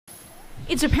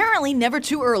It's apparently never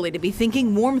too early to be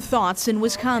thinking warm thoughts in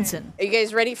Wisconsin. Are you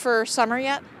guys ready for summer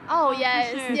yet? Oh,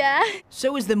 yes, yeah.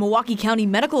 So is the Milwaukee County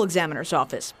Medical Examiner's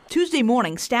Office. Tuesday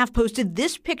morning, staff posted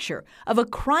this picture of a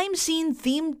crime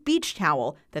scene-themed beach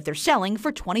towel that they're selling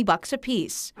for $20 a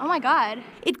piece. Oh my God.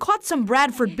 It caught some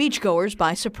Bradford beachgoers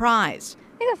by surprise.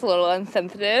 I think that's a little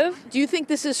insensitive. Do you think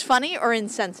this is funny or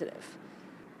insensitive?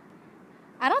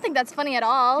 I don't think that's funny at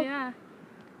all. Yeah.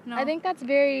 No. I think that's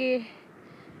very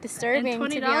disturbing, and $20,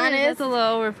 to be honest. That's a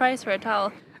lower price for a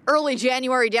towel. Early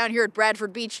January down here at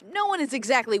Bradford Beach, no one is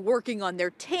exactly working on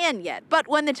their tan yet. But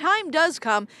when the time does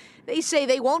come, they say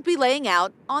they won't be laying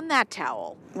out on that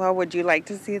towel. Well, would you like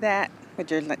to see that? Would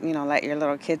you, let your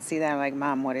little kids see that? Like,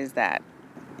 Mom, what is that?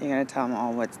 You're going to tell them,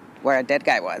 oh, where a dead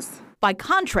guy was. By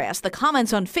contrast, the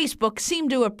comments on Facebook seem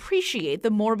to appreciate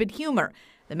the morbid humor.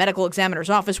 The medical examiner's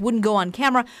office wouldn't go on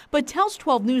camera, but tells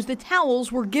 12 News the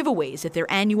towels were giveaways at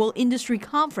their annual industry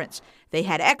conference. They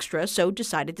had extra, so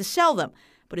decided to sell them.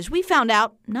 But as we found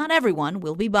out, not everyone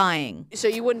will be buying. So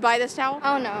you wouldn't buy this towel?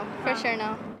 Oh, no, for sure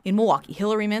no. In Milwaukee,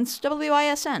 Hillary Mintz,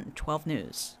 WISN 12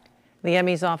 News. The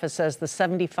Emmys office says the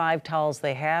 75 towels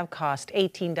they have cost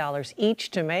 $18 each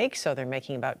to make, so they're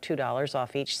making about $2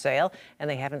 off each sale, and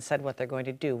they haven't said what they're going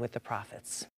to do with the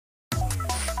profits.